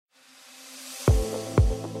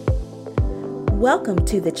Welcome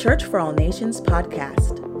to the Church for All Nations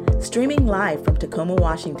podcast, streaming live from Tacoma,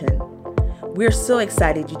 Washington. We're so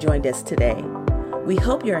excited you joined us today. We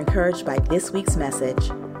hope you're encouraged by this week's message.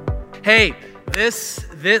 Hey, this,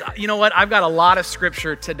 you know what? I've got a lot of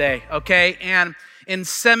scripture today, okay? And in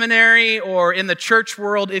seminary or in the church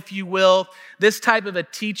world, if you will, this type of a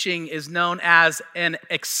teaching is known as an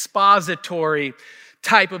expository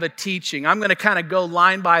type of a teaching. I'm going to kind of go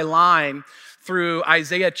line by line through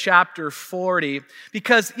Isaiah chapter 40,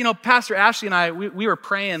 because, you know, Pastor Ashley and I, we were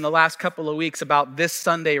praying the last couple of weeks about this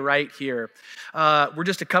Sunday right here. We're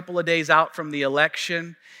just a couple of days out from the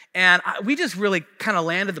election, and we just really kind of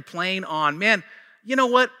landed the plane on, man, you know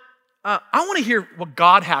what? I want to hear what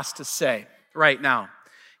God has to say right now.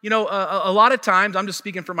 You know, a lot of times, I'm just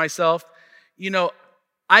speaking for myself, you know,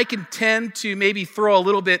 I can tend to maybe throw a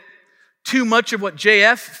little bit too much of what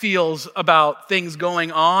JF feels about things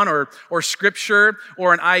going on or scripture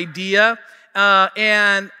or an idea.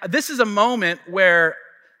 And this is a moment where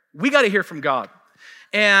we got to hear from God.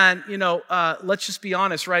 And, you know, let's just be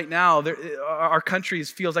honest right now. Our country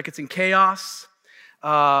feels like it's in chaos,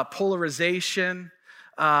 polarization,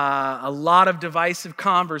 a lot of divisive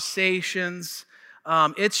conversations.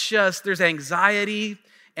 It's just, there's anxiety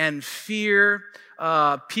and fear.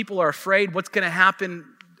 People are afraid what's going to happen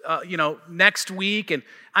next week. And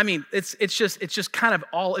I mean, it's just kind of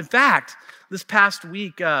all, in fact, this past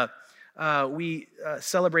week, we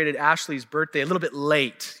celebrated Ashley's birthday a little bit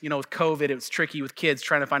late. You know, with COVID, it was tricky with kids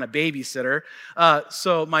trying to find a babysitter.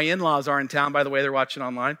 So my in-laws are in town, by the way, they're watching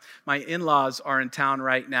online. My in-laws are in town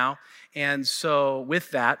right now. And so with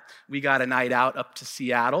that, we got a night out up to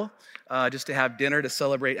Seattle, just to have dinner to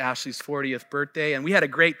celebrate Ashley's 40th birthday. And we had a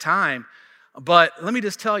great time. But let me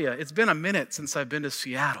just tell you, it's been a minute since I've been to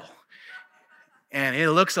Seattle. And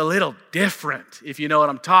it looks a little different, if you know what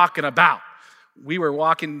I'm talking about. We were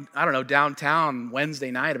walking, downtown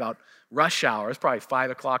Wednesday night about rush hour. It's probably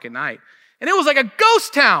 5 o'clock at night. And it was like a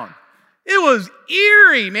ghost town. It was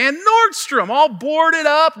eerie, man. Nordstrom, all boarded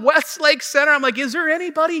up, Westlake Center. I'm like, is there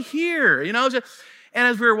anybody here? You know, and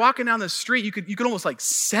as we were walking down the street, you could almost like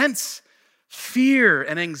sense fear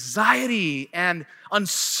and anxiety and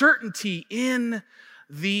uncertainty in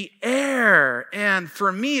the air. And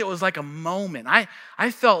for me, it was like a moment.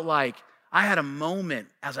 I felt like I had a moment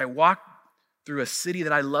as I walked through a city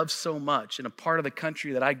that I love so much, in a part of the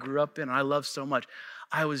country that I grew up in and I love so much.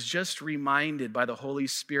 I was just reminded by the Holy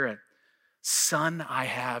Spirit, son, I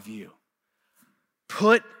have you.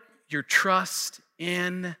 Put your trust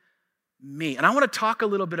in me. And I want to talk a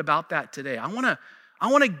little bit about that today. I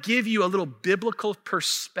want to give you a little biblical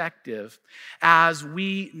perspective as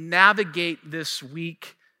we navigate this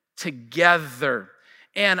week together.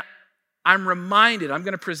 And I'm reminded, I'm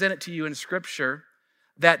going to present it to you in Scripture,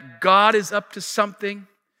 that God is up to something.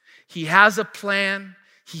 He has a plan.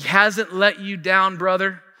 He hasn't let you down,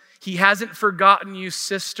 brother. He hasn't forgotten you,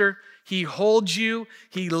 sister. He holds you.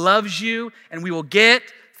 He loves you. And we will get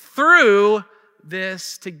through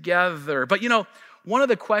this together. But you know, one of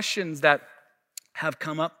the questions that have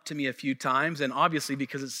come up to me a few times, and obviously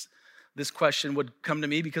because this question would come to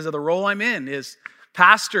me because of the role I'm in, is,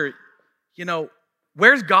 Pastor, you know,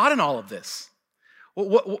 where's God in all of this?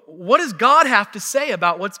 What does God have to say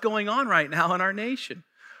about what's going on right now in our nation?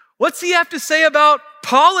 What's he have to say about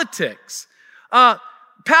politics?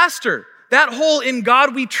 Pastor, that whole "in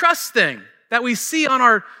God we trust" thing that we see on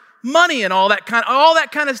our money and all that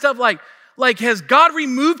kind of stuff, like has God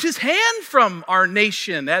removed his hand from our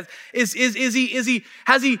nation? Has he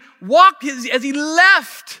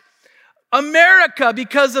left America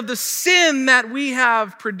because of the sin that we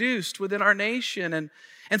have produced within our nation? And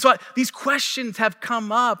so these questions have come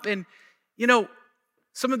up, and you know,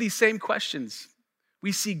 some of these same questions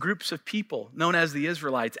we see groups of people known as the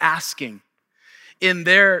Israelites asking in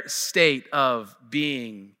their state of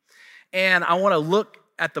being. And I want to look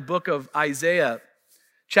at the book of Isaiah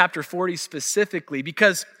chapter 40 specifically,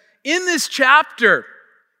 because in this chapter,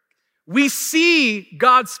 we see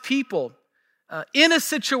God's people in a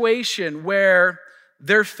situation where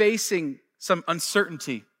they're facing some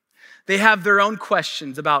uncertainty. They have their own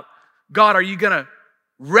questions about, God, are you going to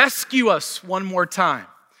rescue us one more time?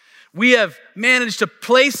 We have managed to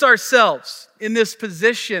place ourselves in this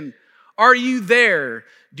position. Are you there?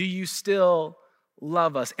 Do you still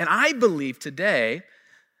love us? And I believe today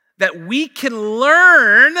that we can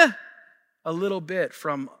learn a little bit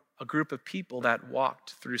from a group of people that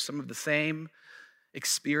walked through some of the same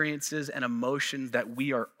experiences and emotions that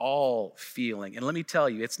we are all feeling. And let me tell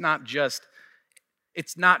you, it's not just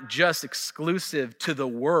exclusive to the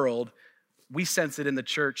world. We sense it in the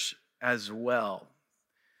church as well.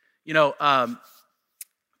 You know,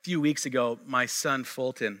 few weeks ago, my son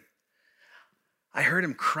Fulton, I heard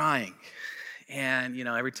him crying. And,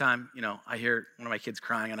 every time, I hear one of my kids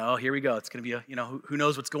crying, and oh, here we go. It's going to be who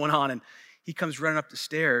knows what's going on. And he comes running up the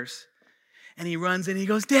stairs, and he runs in, and he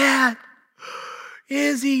goes, Dad,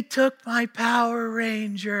 Izzy took my Power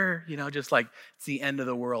Ranger. Just like it's the end of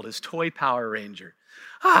the world, his toy Power Ranger.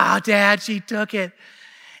 Dad, she took it.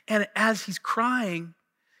 And as he's crying,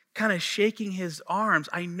 kind of shaking his arms,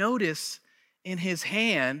 I notice in his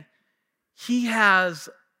hand, he has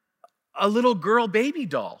a little girl baby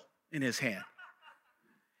doll in his hand.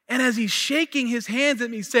 And as he's shaking his hands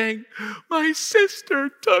at me saying, my sister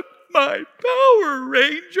took my Power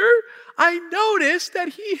Ranger, I noticed that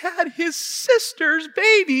he had his sister's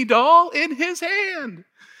baby doll in his hand.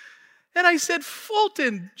 And I said,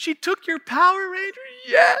 Fulton, she took your Power Ranger?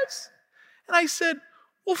 Yes. And I said,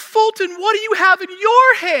 well, Fulton, what do you have in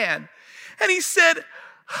your hand? And he said,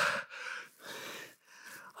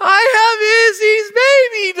 I have Izzy's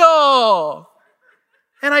baby doll.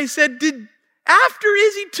 And I said, after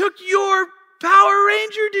Izzy took your Power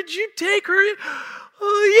Ranger, did you take her?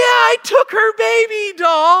 Oh, yeah, I took her baby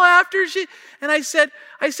doll after she. And I said,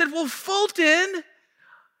 well, Fulton,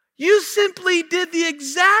 you simply did the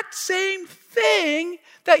exact same thing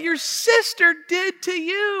that your sister did to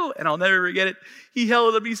you. And I'll never forget it. He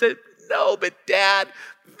held it up. He said, no, but Dad,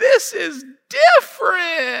 this is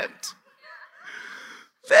different.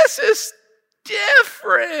 This is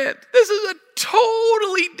different. This is a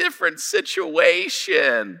totally different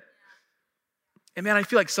situation. And man, I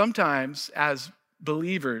feel like sometimes as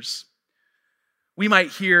believers, we might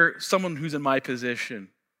hear someone who's in my position,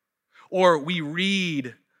 or we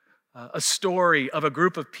read a story of a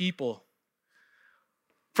group of people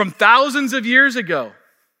from thousands of years ago,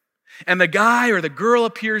 and the guy or the girl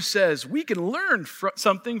up here says, we can learn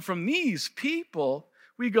something from these people.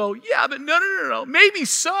 We go, yeah, but no, maybe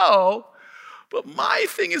so, but my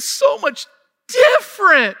thing is so much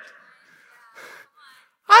different.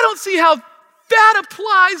 I don't see how that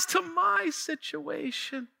applies to my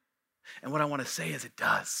situation. And what I want to say is it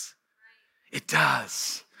does. It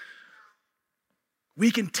does.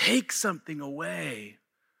 We can take something away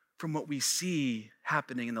from what we see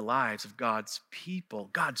happening in the lives of God's people,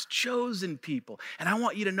 God's chosen people. And I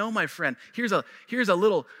want you to know, my friend, here's a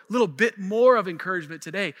little bit more of encouragement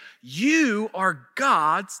today. You are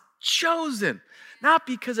God's chosen. Not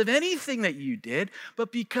because of anything that you did,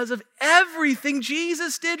 but because of everything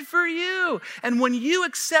Jesus did for you. And when you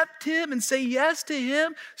accept him and say yes to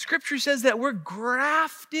him, Scripture says that we're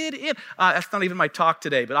grafted in. That's not even my talk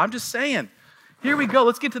today, but I'm just saying. Here we go.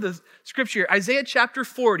 Let's get to the Scripture. Isaiah chapter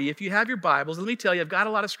 40. If you have your Bibles, let me tell you, I've got a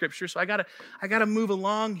lot of Scripture, so I gotta move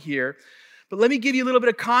along here. But let me give you a little bit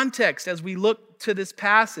of context as we look to this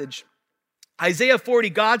passage. Isaiah 40,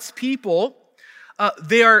 God's people,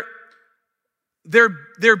 they're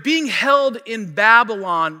being held in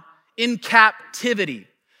Babylon in captivity.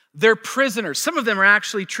 They're prisoners. Some of them are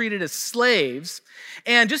actually treated as slaves.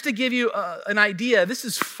 And just to give you an idea, this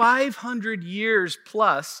is 500 years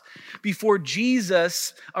plus before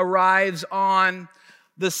Jesus arrives on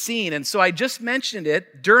the scene. And so I just mentioned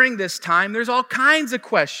it. During this time, there's all kinds of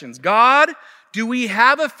questions. God, do we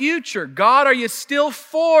have a future? God, are you still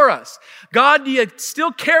for us? God, do you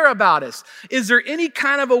still care about us? Is there any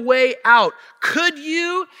kind of a way out? Could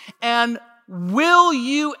you and will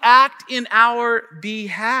you act in our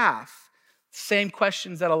behalf? Same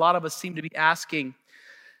questions that a lot of us seem to be asking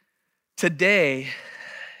today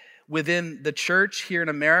within the church here in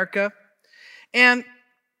America. And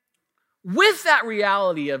with that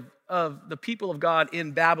reality of the people of God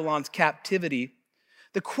in Babylon's captivity,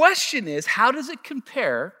 the question is, how does it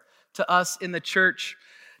compare to us in the church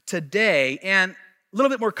today? And a little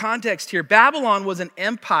bit more context here. Babylon was an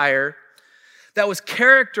empire that was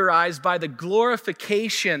characterized by the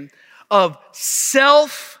glorification of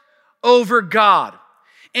self over God.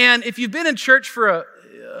 And if you've been in church for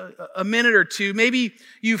a minute or two, maybe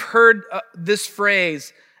you've heard this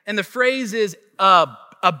phrase, and the phrase is a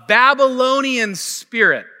Babylonian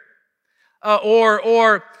spirit,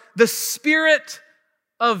 or the spirit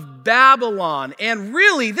of Babylon. And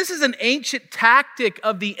really, this is an ancient tactic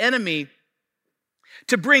of the enemy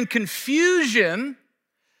to bring confusion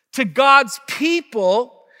to God's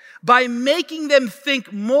people by making them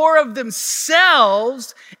think more of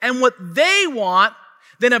themselves and what they want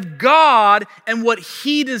than of God and what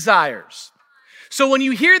he desires. So when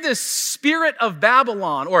you hear this spirit of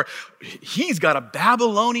Babylon, or he's got a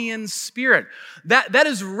Babylonian spirit, that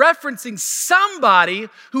is referencing somebody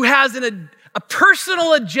who has a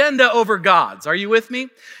personal agenda over God's. Are you with me?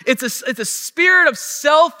 It's a spirit of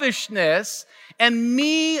selfishness and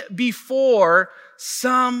me before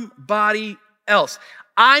somebody else.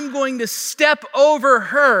 I'm going to step over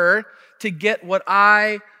her to get what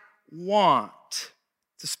I want.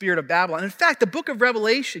 It's the spirit of Babylon. In fact, the book of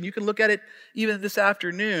Revelation, you can look at it even this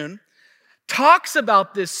afternoon, talks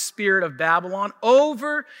about this spirit of Babylon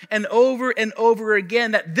over and over and over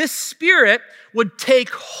again, that this spirit would take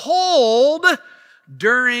hold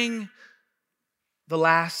during the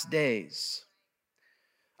last days.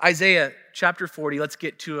 Isaiah chapter 40, let's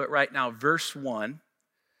get to it right now, verse 1.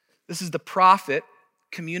 This is the prophet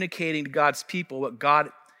communicating to God's people what God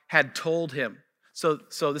had told him. So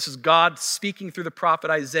this is God speaking through the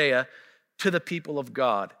prophet Isaiah to the people of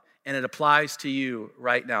God, and it applies to you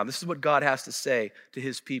right now. This is what God has to say to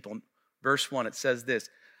his people. Verse 1, it says this,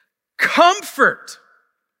 comfort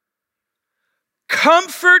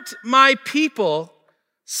my people,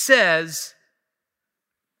 says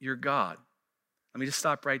your God. Let me just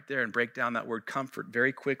stop right there and break down that word comfort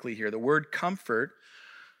very quickly here. The word comfort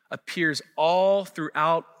appears all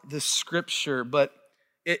throughout the scripture, but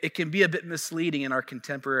it can be a bit misleading in our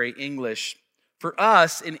contemporary English. For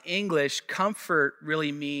us, in English, comfort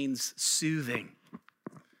really means soothing.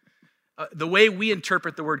 The way we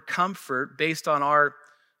interpret the word comfort based on our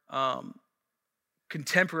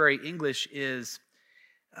contemporary English is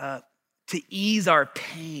to ease our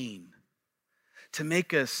pain, to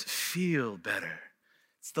make us feel better.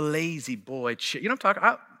 It's the lazy boy. You know what I'm talking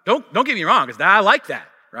about? Don't get me wrong, because I like that,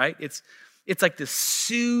 right? It's like this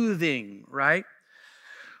soothing, right?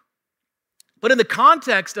 But in the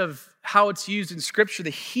context of how it's used in Scripture,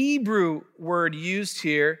 the Hebrew word used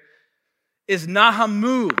here is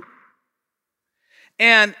nahamu.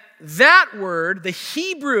 And that word, the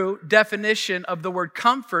Hebrew definition of the word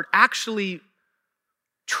comfort, actually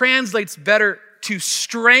translates better to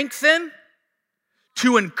strengthen,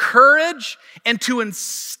 to encourage, and to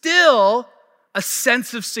instill a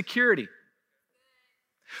sense of security.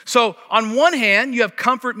 So on one hand, you have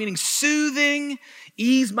comfort meaning soothing,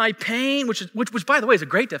 ease my pain, which by the way is a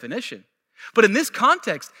great definition. But in this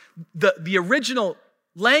context, the original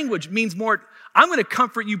language means more, I'm going to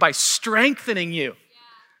comfort you by strengthening you,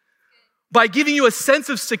 by giving you a sense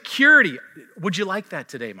of security. Would you like that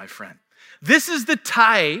today, my friend? This is the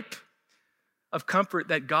type of comfort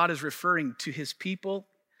that God is referring to his people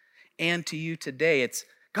and to you today.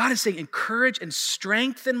 God is saying, encourage and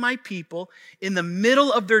strengthen my people in the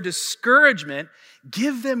middle of their discouragement.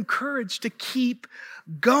 Give them courage to keep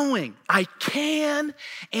going. I can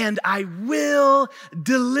and I will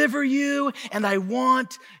deliver you, and I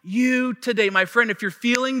want you today. My friend, if you're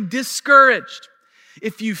feeling discouraged,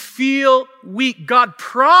 if you feel weak, God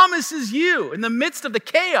promises you in the midst of the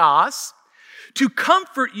chaos to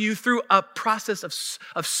comfort you through a process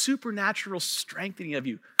of supernatural strengthening of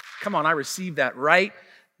you. Come on, I receive that right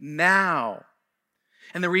now.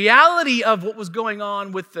 And the reality of what was going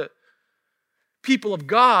on with the people of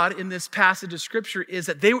God in this passage of Scripture is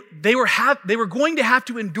that they were going to have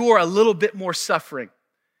to endure a little bit more suffering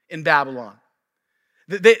in Babylon.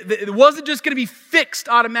 It wasn't just going to be fixed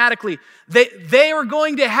automatically. They were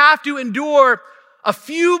going to have to endure a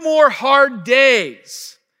few more hard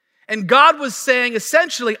days. And God was saying,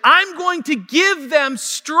 essentially, I'm going to give them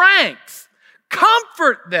strength,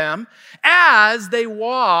 comfort them as they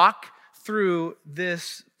walk through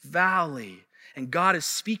this valley. And God is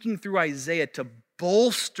speaking through Isaiah to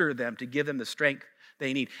bolster them, to give them the strength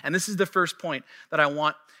they need. And this is the first point that I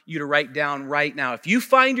want you to write down right now. If you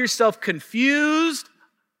find yourself confused,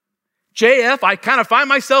 JF, I kind of find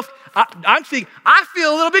myself, I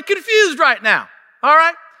feel a little bit confused right now, all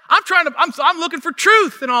right? I'm looking for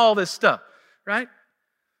truth in all this stuff, right?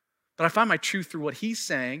 But I find my truth through what he's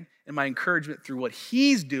saying and my encouragement through what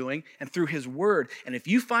he's doing and through his word. And if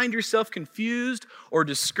you find yourself confused or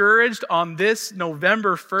discouraged on this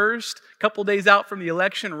November 1st, a couple days out from the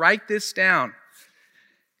election, write this down.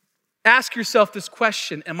 Ask yourself this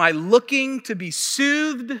question: am I looking to be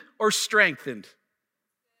soothed or strengthened?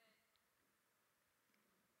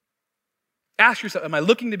 Ask yourself, am I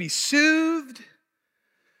looking to be soothed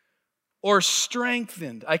or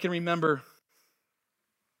strengthened? I can remember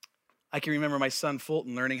my son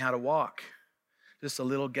Fulton learning how to walk. Just a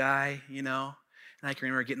little guy, and I can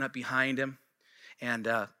remember getting up behind him and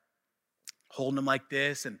holding him like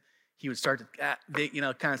this, and he would start to,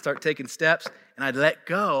 kind of start taking steps, and I'd let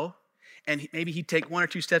go, and maybe he'd take one or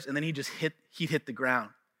two steps, and then he'd hit the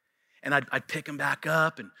ground. And I'd pick him back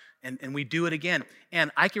up, and we'd do it again.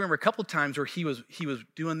 And I can remember a couple times where he was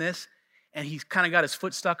doing this, and he kind of got his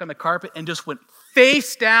foot stuck on the carpet and just went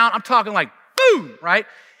face down. I'm talking like boom, right?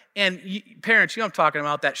 And parents, I'm talking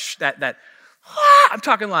about that. I'm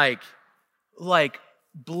talking like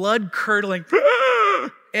blood curdling.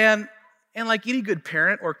 And like any good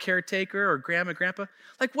parent or caretaker or grandma, grandpa,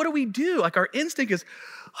 like what do? Like our instinct is,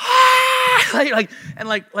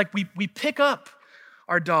 we pick up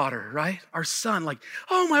our daughter, right? Our son, like,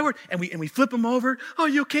 oh my word. And we flip them over. Oh,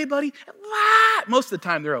 you okay, buddy? Most of the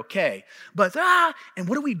time they're okay. But, and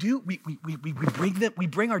what do? We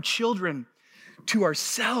bring our children to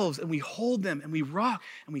ourselves and we hold them and we rock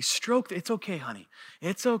and we stroke them. It's okay, honey.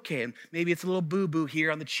 It's okay. And maybe it's a little boo-boo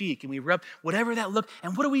here on the cheek and we rub whatever that look.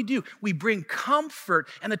 And what do? We bring comfort,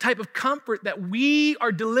 and the type of comfort that we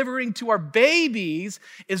are delivering to our babies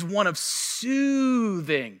is one of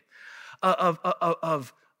soothing,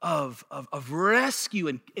 of rescue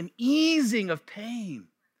and easing of pain.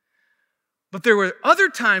 But there were other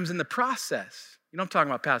times in the process, I'm talking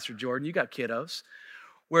about Pastor Jordan, you got kiddos,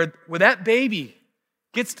 where that baby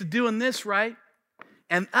gets to doing this, right?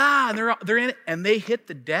 And they're in it, and they hit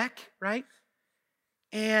the deck, right?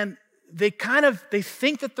 And they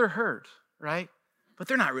think that they're hurt, right? But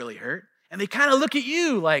they're not really hurt. And they kind of look at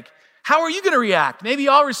you like, how are you going to react? Maybe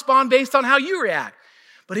I'll respond based on how you react.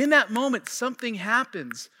 But in that moment, something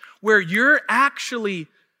happens where you're actually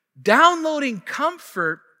downloading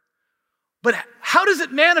comfort, but how does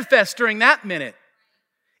it manifest during that minute?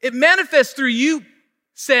 It manifests through you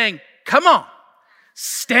saying, come on,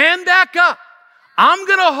 stand back up. I'm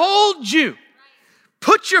going to hold you.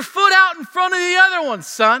 Put your foot out in front of the other one,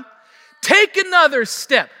 son. Take another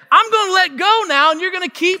step. I'm going to let go now, and you're going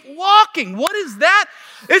to keep walking. What is that?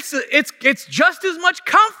 It's just as much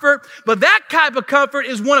comfort, but that type of comfort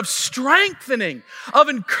is one of strengthening, of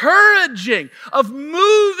encouraging, of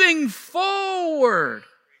moving forward.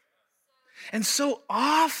 And so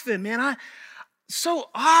often I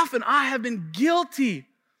have been guilty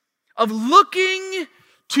of looking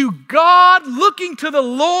to God, looking to the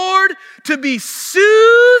Lord to be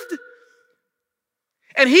soothed.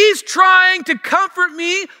 And He's trying to comfort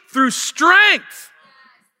me through strength.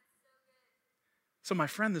 So my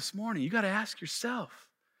friend, this morning, you got to ask yourself,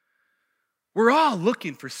 we're all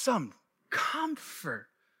looking for some comfort.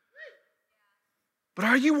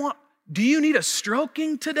 But do you need a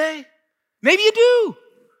stroking today? Maybe you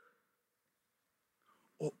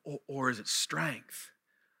do. Or is it strength?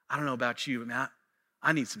 I don't know about you, but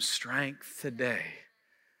I need some strength today.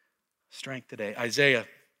 Strength today. Isaiah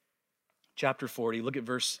chapter 40, look at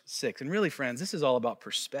verse 6. And really, friends, this is all about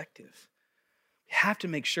perspective. We have to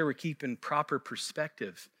make sure we're keeping proper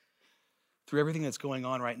perspective through everything that's going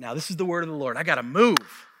on right now. This is the word of the Lord. I got to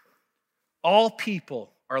move. All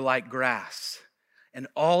people are like grass, and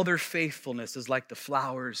all their faithfulness is like the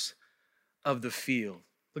flowers of the field.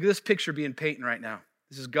 Look at this picture being painted right now.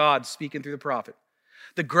 This is God speaking through the prophet.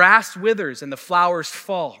 The grass withers and the flowers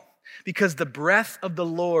fall because the breath of the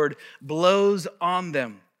Lord blows on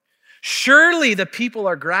them. Surely the people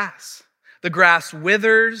are grass. The grass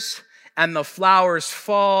withers and the flowers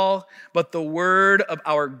fall, but the word of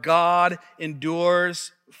our God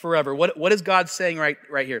endures forever. What is God saying right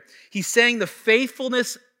here? He's saying the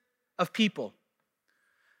faithfulness of people,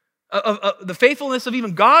 of the faithfulness of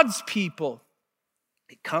even God's people.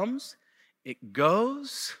 It comes, it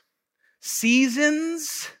goes,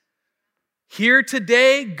 seasons, here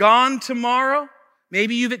today, gone tomorrow.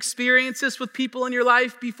 Maybe you've experienced this with people in your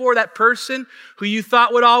life before, that person who you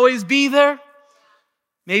thought would always be there.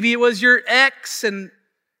 Maybe it was your ex and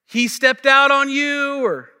he stepped out on you,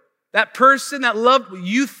 or that person that loved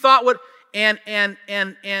you thought would, and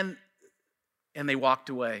they walked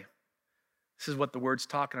away. This is what the word's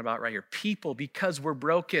talking about right here. People, because we're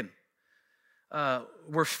broken,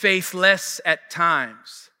 we're faithless at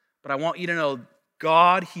times. But I want you to know,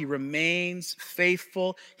 God, He remains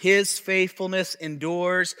faithful. His faithfulness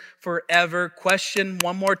endures forever. Question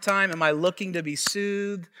one more time. Am I looking to be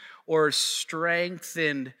soothed or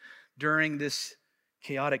strengthened during this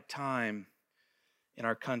chaotic time in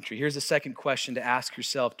our country? Here's a second question to ask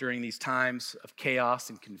yourself during these times of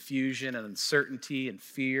chaos and confusion and uncertainty and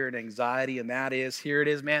fear and anxiety. And that is, here it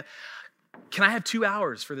is, man. Can I have 2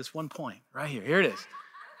 hours for this one point right here? Here it is.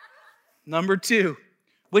 Number 2.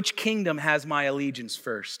 Which kingdom has my allegiance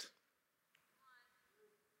first?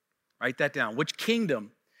 Write that down. Which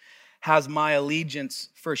kingdom has my allegiance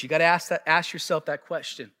first? You got to ask yourself that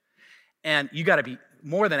question. And you got to be,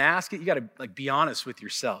 more than ask it, you got to be honest with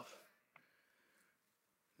yourself.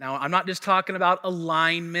 Now, I'm not just talking about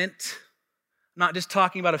alignment. I'm not just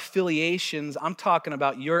talking about affiliations. I'm talking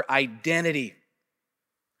about your identity.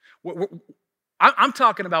 I'm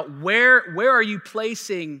talking about where are you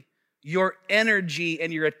placing your energy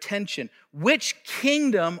and your attention? Which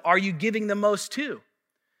kingdom are you giving the most to?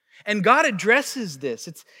 And God addresses this.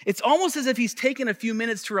 It's almost as if He's taken a few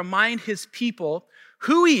minutes to remind His people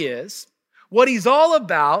who he is, what he's all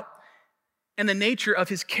about, and the nature of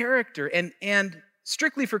his character. And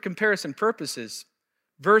strictly for comparison purposes,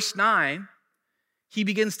 verse 9, he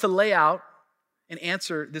begins to lay out and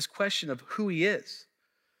answer this question of who he is.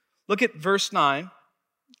 Look at verse 9.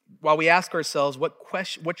 While we ask ourselves,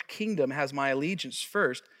 which kingdom has my allegiance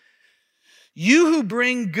first? You who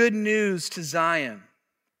bring good news to Zion,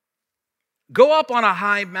 go up on a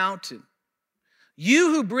high mountain.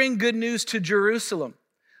 You who bring good news to Jerusalem,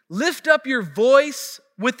 lift up your voice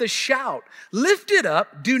with a shout. Lift it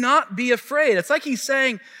up, do not be afraid. It's like he's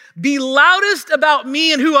saying, be loudest about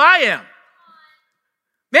me and who I am.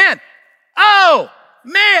 Man,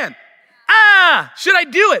 should I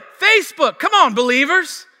do it? Facebook, come on,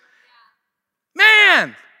 believers.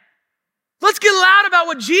 Man, let's get loud about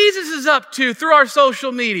what Jesus is up to through our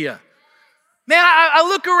social media. Man, I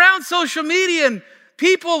look around social media and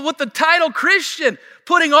people with the title Christian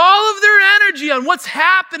putting all of their energy on what's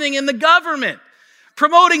happening in the government,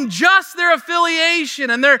 promoting just their affiliation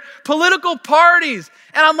and their political parties.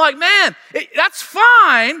 And I'm like, man, that's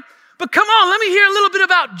fine, but come on, let me hear a little bit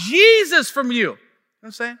about Jesus from you. You know what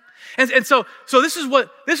I'm saying? And so this is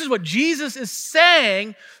what Jesus is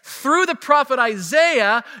saying through the prophet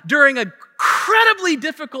Isaiah during an incredibly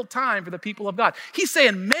difficult time for the people of God. He's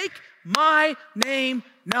saying, make my name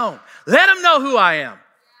known. Let them know who I am.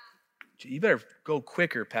 You better go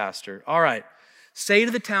quicker, Pastor. All right. Say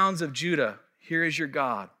to the towns of Judah, here is your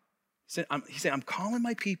God. He's saying, I'm calling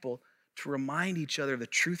my people to remind each other of the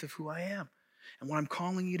truth of who I am and what I'm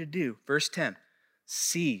calling you to do. Verse 10,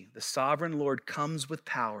 see, the sovereign Lord comes with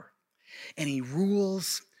power, and he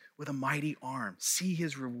rules with a mighty arm. See,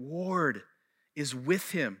 his reward is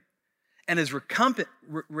with him, and his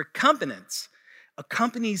recompense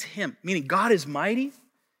accompanies him. Meaning God is mighty,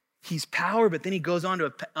 he's power, but then he goes on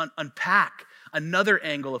to unpack another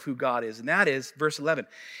angle of who God is, and that is, verse 11.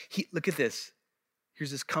 Look at this.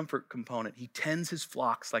 Here's this comfort component. He tends his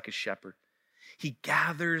flocks like a shepherd. He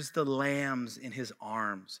gathers the lambs in his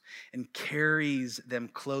arms and carries them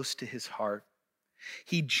close to his heart.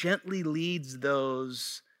 He gently leads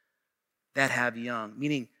those that have young,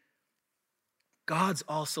 meaning God's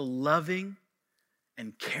also loving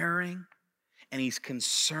and caring, and he's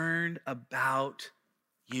concerned about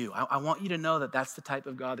you. I want you to know that that's the type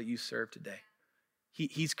of God that you serve today.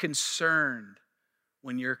 He's concerned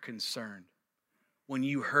when you're concerned. When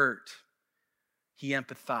you hurt, he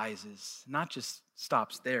empathizes, not just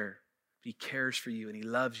stops there, but he cares for you and he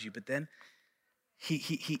loves you. But then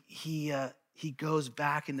he goes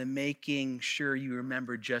back into making sure you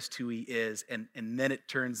remember just who he is. And then it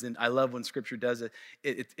turns in, I love when scripture does it.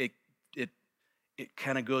 It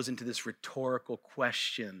kind of goes into this rhetorical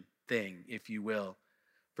question thing, if you will.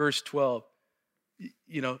 Verse 12,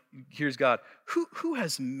 here's God. Who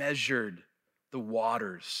has measured the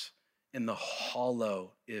waters in the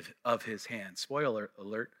hollow of his hand? Spoiler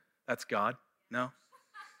alert, that's God. No?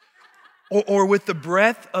 Or with the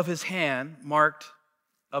breadth of his hand marked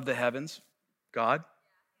of the heavens, God.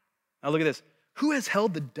 Now look at this. Who has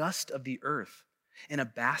held the dust of the earth in a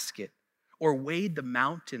basket or weighed the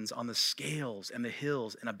mountains on the scales and the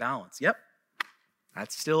hills in a balance? Yep,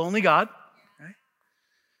 that's still only God. Right?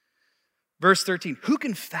 Verse 13, who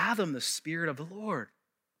can fathom the Spirit of the Lord?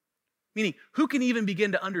 Meaning, who can even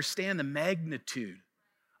begin to understand the magnitude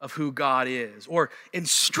of who God is or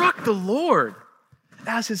instruct the Lord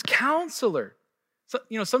as his counselor? So,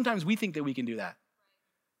 sometimes we think that we can do that.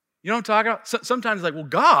 You know what I'm talking about? Sometimes like, well,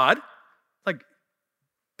 God, like,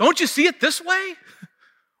 don't you see it this way?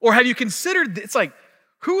 Or have you considered, it's like,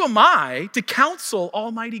 who am I to counsel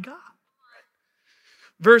Almighty God?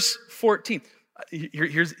 Verse 14.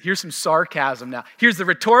 Here's some sarcasm now. Here's the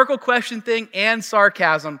rhetorical question thing and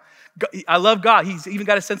sarcasm. I love God. He's even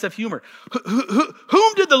got a sense of humor.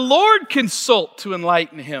 Whom did the Lord consult to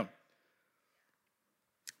enlighten him?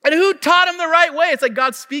 And who taught him the right way? It's like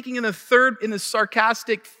God speaking in the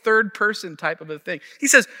sarcastic third person type of a thing. He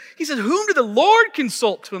says, whom did the Lord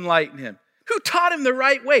consult to enlighten him? Who taught him the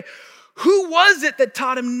right way? Who was it that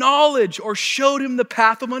taught him knowledge or showed him the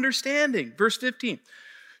path of understanding? Verse 15.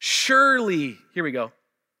 Surely, here we go.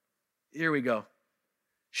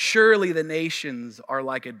 Surely the nations are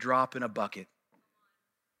like a drop in a bucket.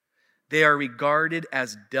 They are regarded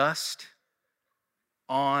as dust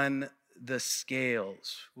on the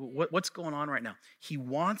scales. What's going on right now? He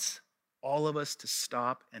wants all of us to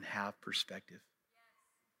stop and have perspective.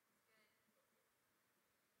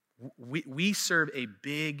 We serve a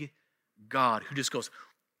big God who just goes,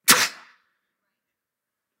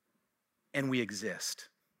 and we exist.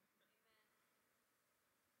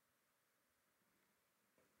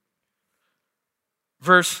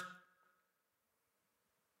 Verse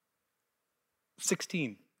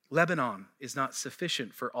 16, Lebanon is not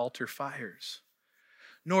sufficient for altar fires,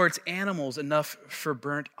 nor its animals enough for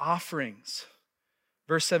burnt offerings.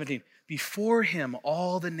 Verse 17, before him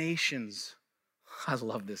all the nations, I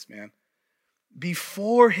love this, man.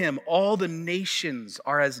 Before him all the nations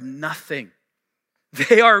are as nothing.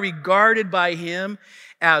 They are regarded by him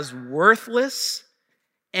as worthless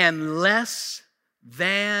and less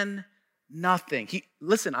than nothing.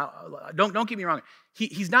 Listen, don't get me wrong.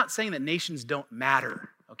 He's not saying that nations don't matter,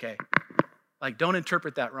 okay? Like, don't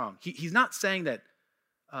interpret that wrong. He's not saying that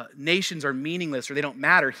nations are meaningless or they don't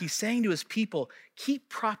matter. He's saying to his people, keep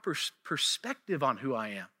proper perspective on who I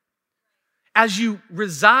am. As you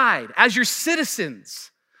reside, as your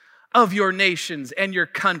citizens of your nations and your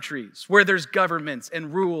countries, where there's governments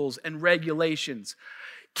and rules and regulations,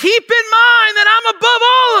 keep in mind that I'm above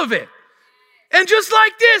all of it. And just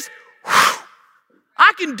like this,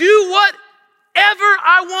 I can do whatever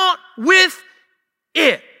I want with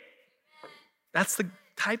it. That's the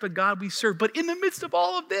type of God we serve. But in the midst of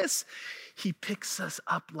all of this, he picks us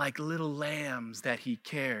up like little lambs that he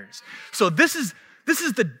cares. So this is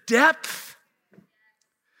the depth.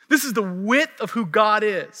 This is the width of who God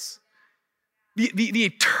is. The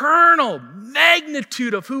eternal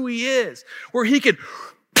magnitude of who he is, where he could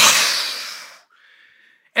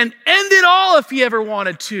and end it all if he ever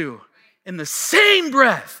wanted to. In the same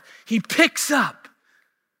breath, he picks up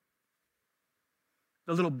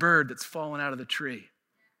the little bird that's fallen out of the tree.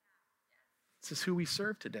 This is who we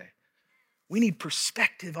serve today. We need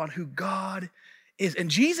perspective on who God is. And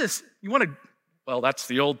Jesus, well, that's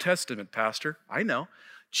the Old Testament, Pastor. I know.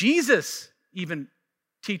 Jesus even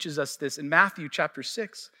teaches us this in Matthew chapter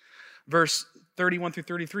 6, verse 31 through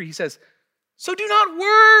 33. He says, so do not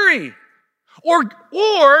worry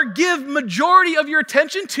or give majority of your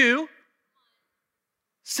attention to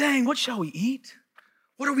saying, what shall we eat?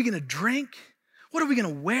 What are we going to drink? What are we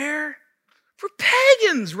going to wear? For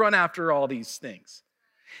pagans run after all these things.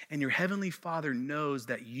 And your heavenly Father knows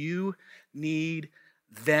that you need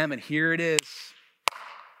them. And here it is.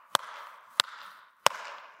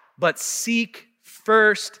 But seek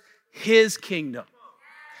first his kingdom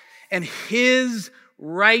and his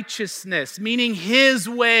righteousness, meaning his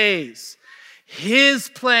ways, his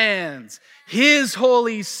plans, his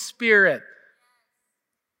Holy Spirit.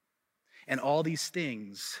 And all these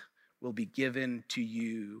things will be given to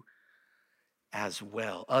you as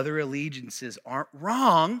well. Other allegiances aren't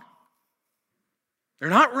wrong. They're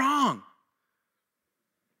not wrong.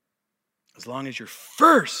 As long as your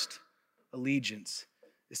first allegiance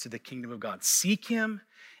is to the kingdom of God. Seek him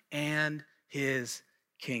and his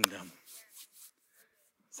kingdom.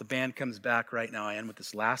 As the band comes back right now, I end with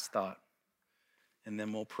this last thought, and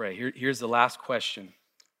then we'll pray. Here's the last question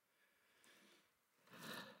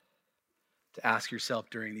to ask yourself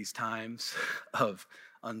during these times of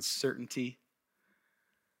uncertainty,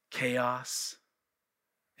 chaos,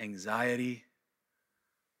 anxiety,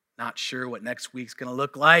 not sure what next week's going to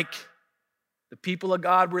look like. The people of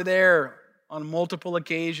God were there on multiple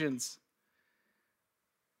occasions.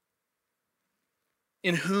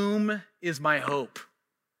 In whom is my hope?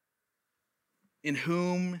 In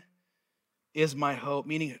whom is my hope?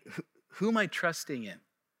 Meaning, who am I trusting in?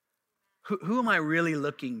 Who am I really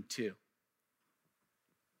looking to?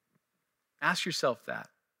 Ask yourself that.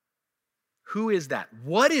 Who is that?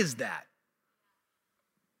 What is that?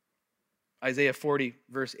 Isaiah 40,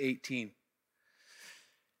 verse 18.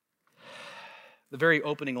 The very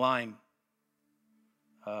opening line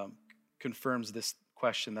confirms this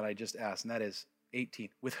question that I just asked, and that is 18.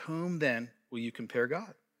 With whom then will you compare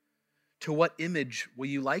God? To what image will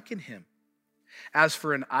you liken him? As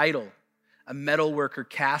for an idol, a metal worker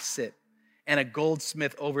casts it, and a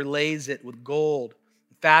goldsmith overlays it with gold,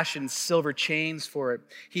 fashions silver chains for it.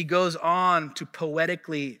 He goes on to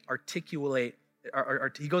poetically articulate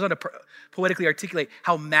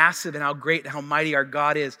how massive and how great and how mighty our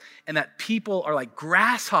God is, and that people are like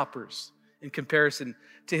grasshoppers in comparison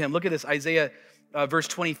to him. Look at this, Isaiah verse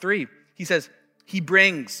 23. He says, he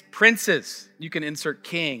brings princes. You can insert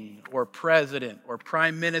king or president or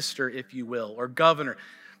prime minister, if you will, or governor.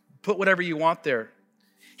 Put whatever you want there.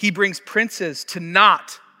 He brings princes to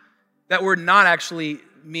naught. That word not actually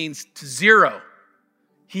means to zero.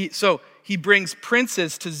 So he brings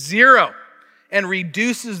princes to zero and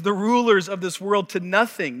reduces the rulers of this world to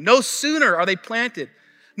nothing. No sooner are they planted,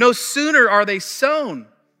 no sooner are they sown,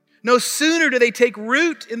 no sooner do they take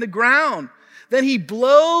root in the ground, then he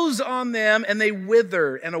blows on them and they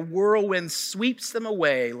wither, and a whirlwind sweeps them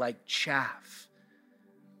away like chaff.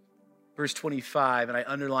 Verse 25, and I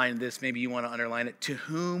underlined this, maybe you want to underline it. To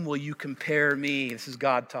whom will you compare me? This is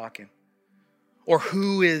God talking. Or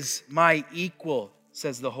who is my equal,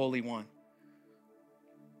 says the Holy One.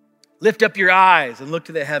 Lift up your eyes and look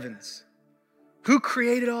to the heavens. Who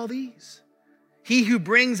created all these? He who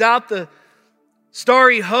brings out the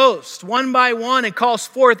starry host one by one and calls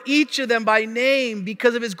forth each of them by name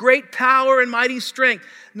because of his great power and mighty strength.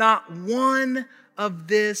 Not one of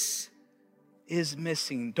this is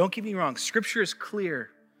missing. Don't get me wrong. Scripture is clear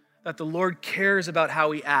that the Lord cares about how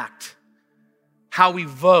we act, how we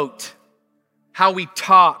vote, how we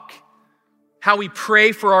talk, how we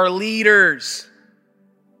pray for our leaders,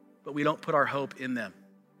 but we don't put our hope in them.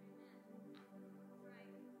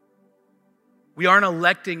 We aren't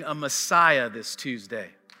electing a Messiah this Tuesday.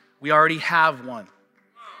 We already have one.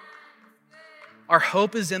 Our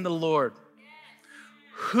hope is in the Lord.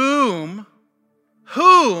 Whom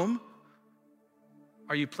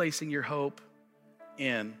are you placing your hope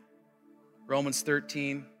in? Romans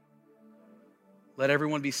 13. Let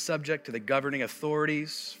everyone be subject to the governing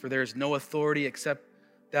authorities, for there is no authority except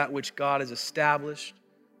that which God has established.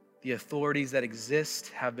 The authorities that exist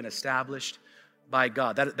have been established by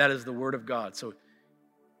God. That is the word of God. So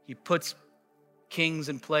he puts kings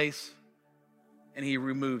in place and he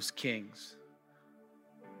removes kings.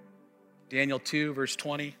 Daniel 2, verse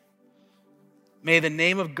 20. May the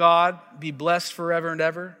name of God be blessed forever and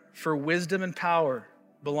ever, for wisdom and power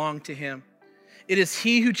belong to him. It is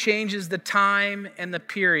he who changes the time and the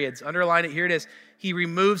periods. Underline it, here it is. He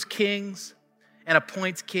removes kings and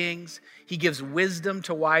appoints kings. He gives wisdom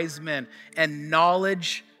to wise men and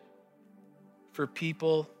knowledge for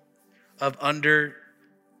people of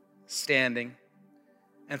understanding.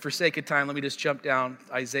 And for sake of time, let me just jump down.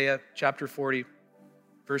 Isaiah chapter 40,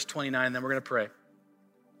 verse 29, and then we're going to pray.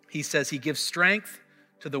 He says, he gives strength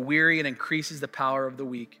to the weary and increases the power of the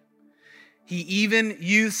weak. Even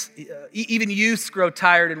youths grow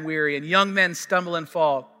tired and weary, and young men stumble and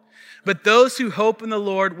fall. But those who hope in the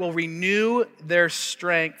Lord will renew their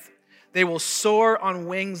strength. They will soar on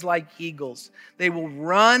wings like eagles. They will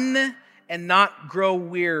run and not grow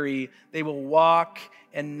weary. They will walk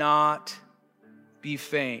and not be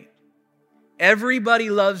faint. Everybody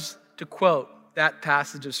loves to quote that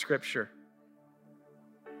passage of Scripture.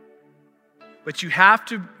 But you have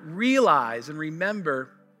to realize and remember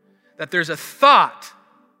that there's a thought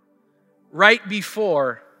right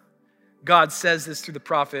before God says this through the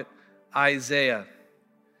prophet Isaiah.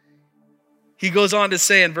 He goes on to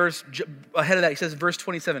say in ahead of that, he says in verse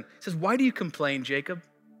 27, he says, why do you complain, Jacob?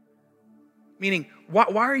 Meaning, why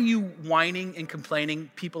are you whining and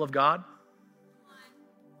complaining, people of God?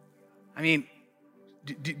 I mean,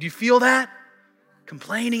 do you feel that?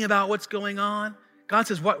 Complaining about what's going on? God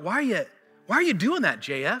says, why are you doing that,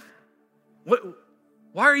 JF?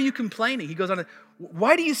 Why are you complaining? He goes on,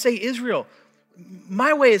 why do you say, Israel,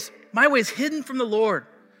 my way is hidden from the Lord.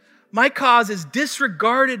 My cause is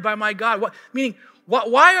disregarded by my God.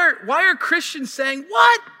 Why are Christians saying,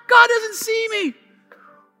 what? God doesn't see me.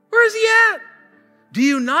 Where is he at? Do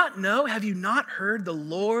you not know? Have you not heard? The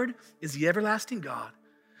Lord is the everlasting God,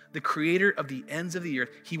 the creator of the ends of the earth.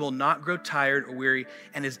 He will not grow tired or weary,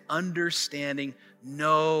 and his understanding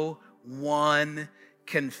no one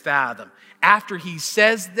can fathom. After he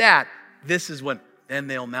says that, this is when then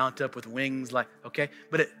they'll mount up with wings like, okay?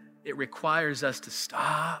 But it requires us to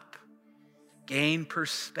stop, gain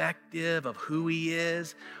perspective of who he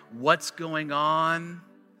is, what's going on,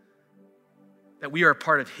 that we are a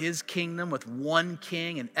part of his kingdom with one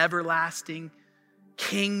king, an everlasting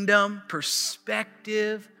kingdom,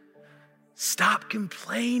 perspective. Stop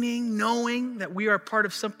complaining, knowing that we are a part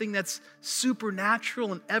of something that's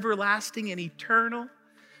supernatural and everlasting and eternal.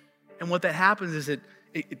 And what that happens is it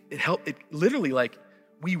literally, like,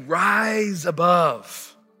 we rise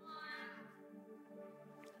above.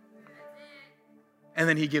 And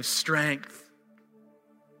then he gives strength.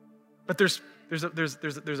 But there's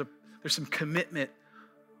some commitment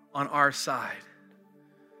on our side.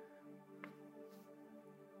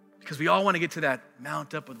 Because we all want to get to that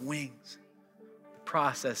mount up with wings. The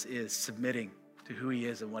process is submitting to who he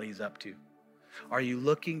is and what he's up to. Are you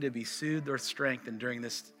looking to be soothed or strengthened during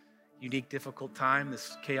this unique, difficult time,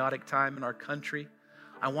 this chaotic time in our country?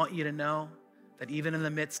 I want you to know that even in the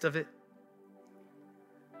midst of it,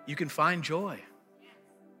 you can find joy.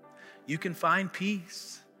 You can find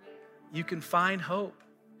peace. You can find hope.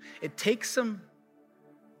 It takes some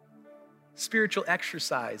spiritual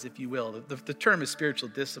exercise, if you will. The term is spiritual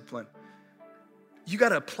discipline. You got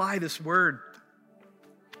to apply this word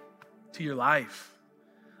to your life.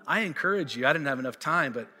 I encourage you, I didn't have enough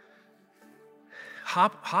time, but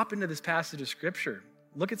hop into this passage of Scripture.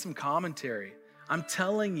 Look at some commentary. I'm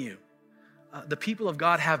telling you, the people of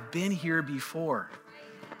God have been here before.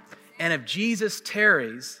 And if Jesus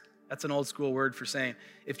tarries, that's an old school word for saying,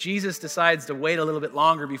 if Jesus decides to wait a little bit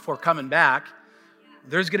longer before coming back,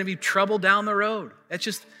 there's going to be trouble down the road. That's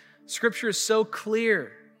just, Scripture is so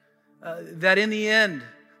clear that in the end,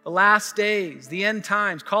 the last days, the end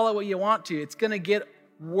times, call it what you want to, it's going to get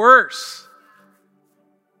worse.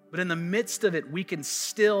 But in the midst of it, we can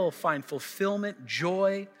still find fulfillment,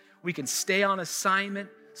 joy. We can stay on assignment,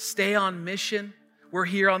 stay on mission. We're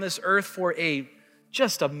here on this earth for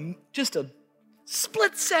just a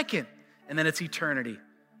split second, and then it's eternity.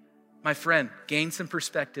 My friend, gain some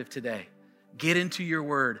perspective today. Get into your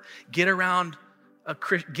word. Get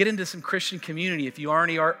into some Christian community if you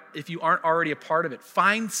aren't already a part of it.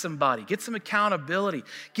 Find somebody. Get some accountability.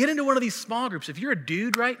 Get into one of these small groups. If you're a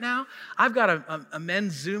dude right now, I've got a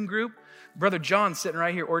men's Zoom group. Brother John sitting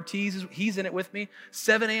right here, Ortiz, he's in it with me.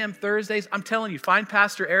 7 a.m. Thursdays. I'm telling you, find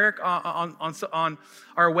Pastor Eric on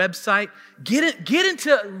our website.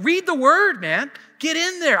 Read the word, man. Get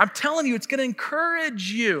in there. I'm telling you, it's going to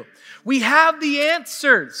encourage you. We have the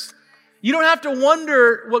answers. You don't have to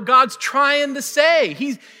wonder what God's trying to say.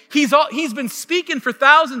 He's been speaking for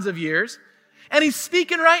thousands of years, and he's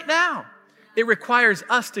speaking right now. It requires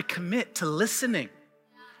us to commit to listening.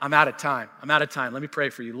 I'm out of time. Let me pray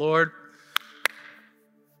for you. Lord,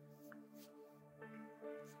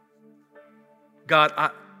 God,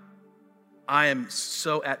 I am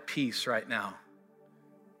so at peace right now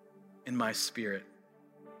in my spirit.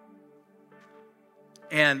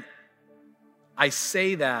 And I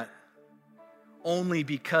say that only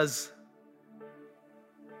because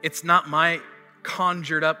it's not my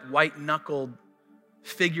conjured up, white-knuckled,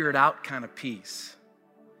 figure-it-out kind of peace.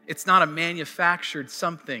 It's not a manufactured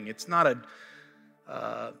something. It's not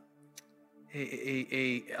a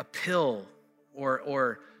pill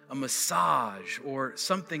or a massage or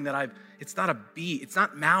something it's not a beat. It's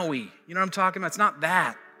not Maui. You know what I'm talking about? It's not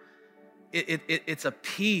that. It's a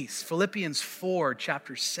peace. Philippians 4,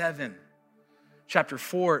 chapter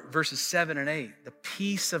 4, verses 7 and 8. The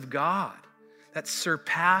peace of God that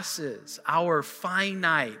surpasses our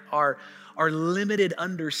finite, our limited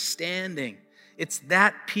understanding. It's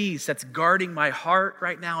that peace that's guarding my heart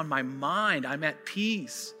right now and my mind. I'm at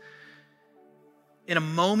peace in a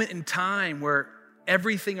moment in time where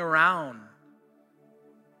everything around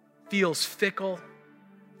feels fickle,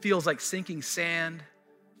 feels like sinking sand,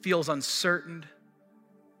 feels uncertain.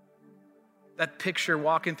 That picture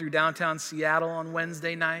walking through downtown Seattle on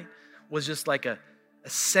Wednesday night was just like a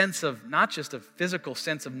sense of, not just a physical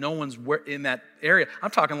sense of no one's in that area.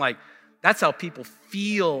 I'm talking like that's how people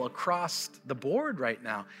feel across the board right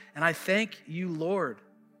now. And I thank you, Lord,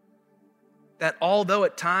 that although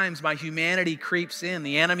at times my humanity creeps in,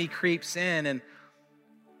 the enemy creeps in, and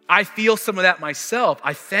I feel some of that myself,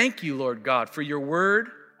 I thank you, Lord God, for your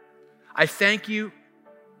word. I thank you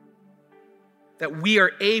that we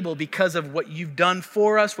are able, because of what you've done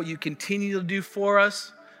for us, what you continue to do for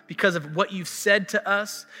us, because of what you've said to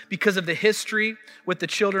us, because of the history with the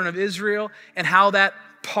children of Israel and how that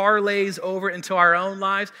parlays over into our own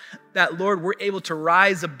lives, that, Lord, we're able to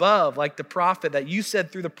rise above like the prophet, that you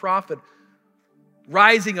said through the prophet,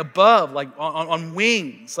 rising above like on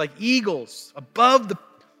wings, like eagles, above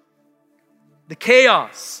the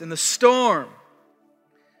chaos and the storm,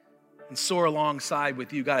 and soar alongside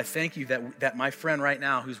with you. God, I thank you that my friend right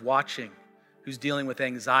now who's watching, who's dealing with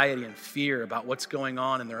anxiety and fear about what's going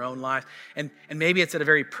on in their own life, and maybe it's at a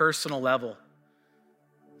very personal level.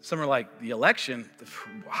 Some are like, the election,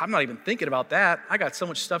 I'm not even thinking about that. I got so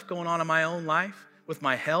much stuff going on in my own life with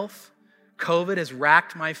my health. COVID has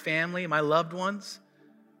racked my family, my loved ones.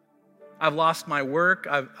 I've lost my work.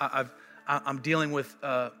 I'm dealing with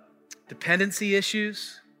dependency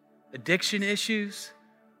issues, addiction issues.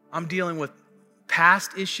 I'm dealing with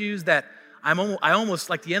past issues that I almost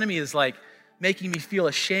like the enemy is like making me feel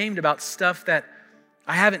ashamed about stuff that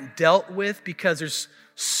I haven't dealt with because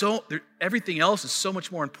everything else is so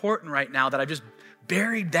much more important right now that I've just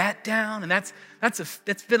buried that down. And that's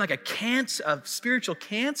been like a spiritual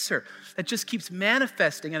cancer that just keeps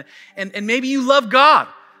manifesting. And maybe you love God,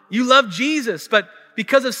 you love Jesus, but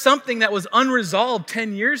because of something that was unresolved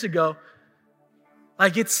 10 years ago,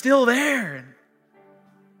 like it's still there.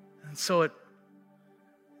 And so it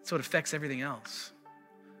affects everything else.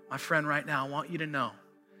 My friend, right now, I want you to know,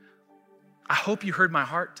 I hope you heard my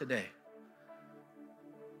heart today.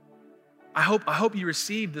 I hope you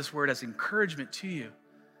received this word as encouragement to you,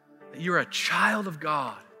 that you're a child of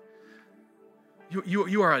God.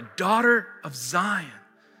 You are a daughter of Zion.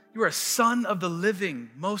 You are a son of the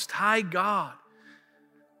living, most high God.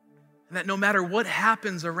 And that no matter what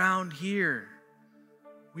happens around here,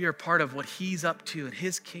 we are part of what he's up to in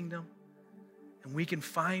his kingdom. And we can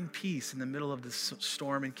find peace in the middle of this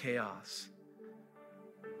storm and chaos.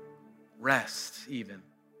 Rest even.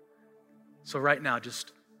 So right now,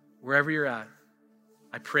 just wherever you're at,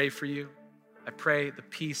 I pray for you. I pray the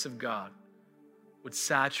peace of God would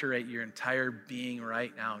saturate your entire being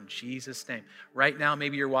right now in Jesus' name. Right now,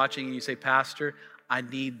 maybe you're watching and you say, Pastor, I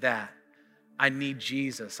need that. I need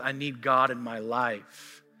Jesus. I need God in my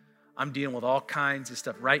life. I'm dealing with all kinds of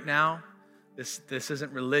stuff. Right now, this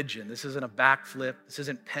isn't religion. This isn't a backflip. This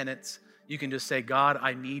isn't penance. You can just say, God,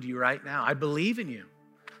 I need you right now. I believe in you.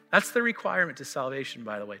 That's the requirement to salvation,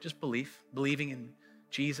 by the way. Just believing in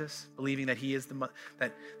Jesus, believing that he is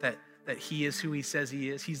that he is who he says he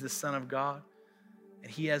is. He's the Son of God,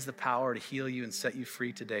 and he has the power to heal you and set you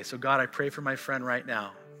free today. So God, I pray for my friend right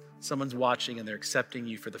now. Someone's watching and they're accepting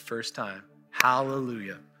you for the first time.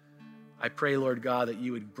 Hallelujah. I pray, Lord God, that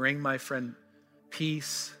you would bring my friend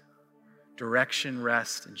peace, direction,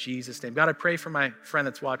 rest in Jesus' name. God, I pray for my friend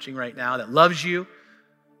that's watching right now that loves you,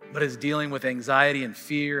 but is dealing with anxiety and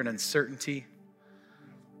fear and uncertainty.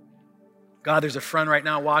 God, there's a friend right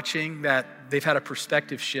now watching that they've had a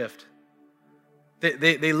perspective shift.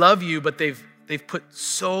 They love you, but they've put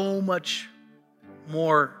so much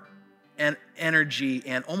more energy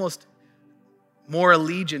and almost more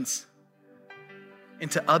allegiance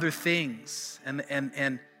into other things.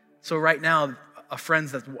 And so right now, a friend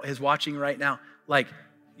that is watching right now, like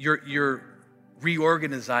you're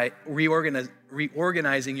reorganizing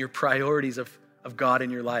your priorities of God in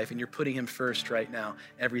your life, and you're putting him first right now,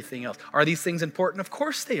 everything else. Are these things important? Of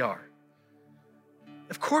course they are.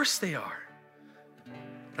 Of course they are.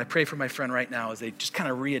 But I pray for my friend right now as they just kind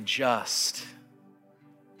of readjust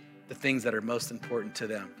the things that are most important to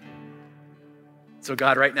them. So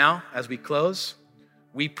God, right now, as we close,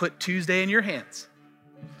 we put Tuesday in your hands.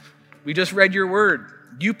 We just read your word.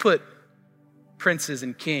 You put princes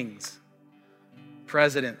and kings,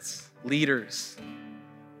 presidents, leaders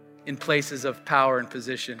in places of power and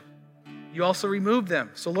position. You also removed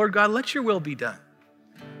them. So Lord God, let your will be done.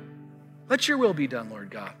 Let your will be done, Lord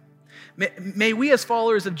God. May we as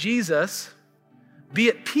followers of Jesus be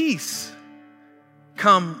at peace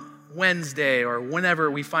come Wednesday or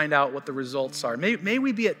whenever we find out what the results are. May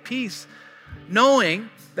we be at peace knowing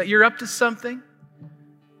that you're up to something.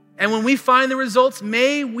 And when we find the results,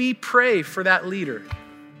 may we pray for that leader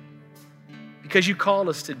because you called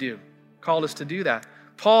us to do that.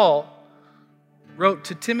 Paul wrote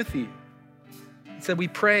to Timothy and said, we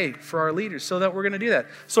pray for our leaders, so that we're going to do that.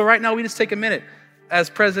 So right now, we just take a minute. As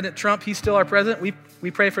President Trump, he's still our president.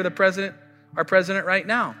 We pray for the president, our president right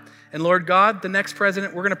now. And Lord God, the next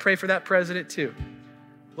president, we're going to pray for that president too.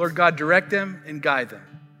 Lord God, direct them and guide them.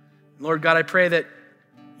 Lord God, I pray that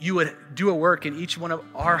you would do a work in each one of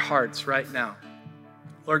our hearts right now.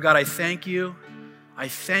 Lord God, I thank you. I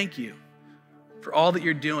thank you for all that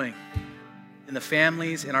you're doing in the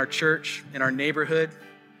families, in our church, in our neighborhood.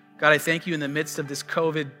 God, I thank you in the midst of this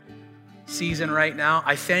COVID season right now.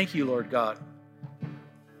 I thank you, Lord God,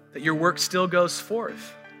 that your work still goes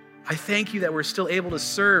forth. I thank you that we're still able to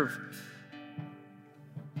serve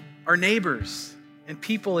our neighbors and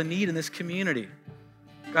people in need in this community.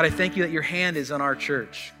 God, I thank you that your hand is on our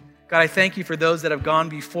church. God, I thank you for those that have gone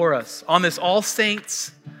before us. On this All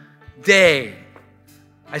Saints Day,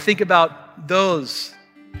 I think about those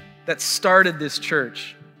that started this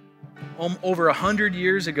church over 100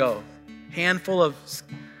 years ago. Handful of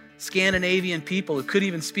Scandinavian people who couldn't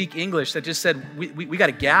even speak English that just said, we got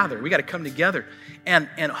to gather, we got to come together. And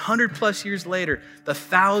 100 plus years later, the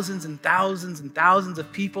thousands and thousands and thousands of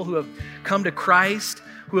people who have come to Christ,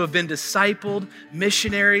 who have been discipled,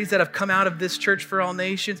 missionaries that have come out of this Church for All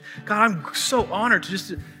Nations. God, I'm so honored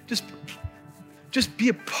to just be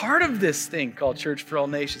a part of this thing called Church for All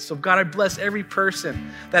Nations. So God, I bless every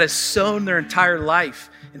person that has sown their entire life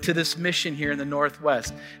into this mission here in the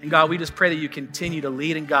Northwest. And God, we just pray that you continue to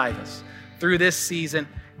lead and guide us through this season.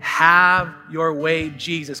 Have your way,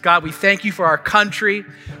 Jesus. God, we thank you for our country.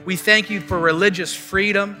 We thank you for religious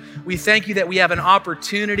freedom. We thank you that we have an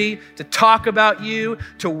opportunity to talk about you,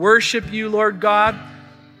 to worship you, Lord God.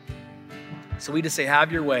 So we just say,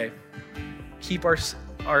 have your way. Keep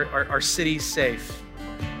our cities safe.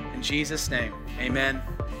 In Jesus' name, amen.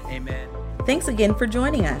 Amen. Thanks again for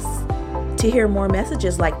joining us. To hear more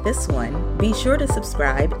messages like this one, be sure to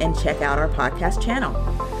subscribe and check out our podcast channel.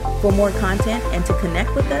 For more content and to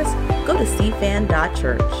connect with us, go to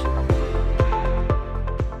cfan.church.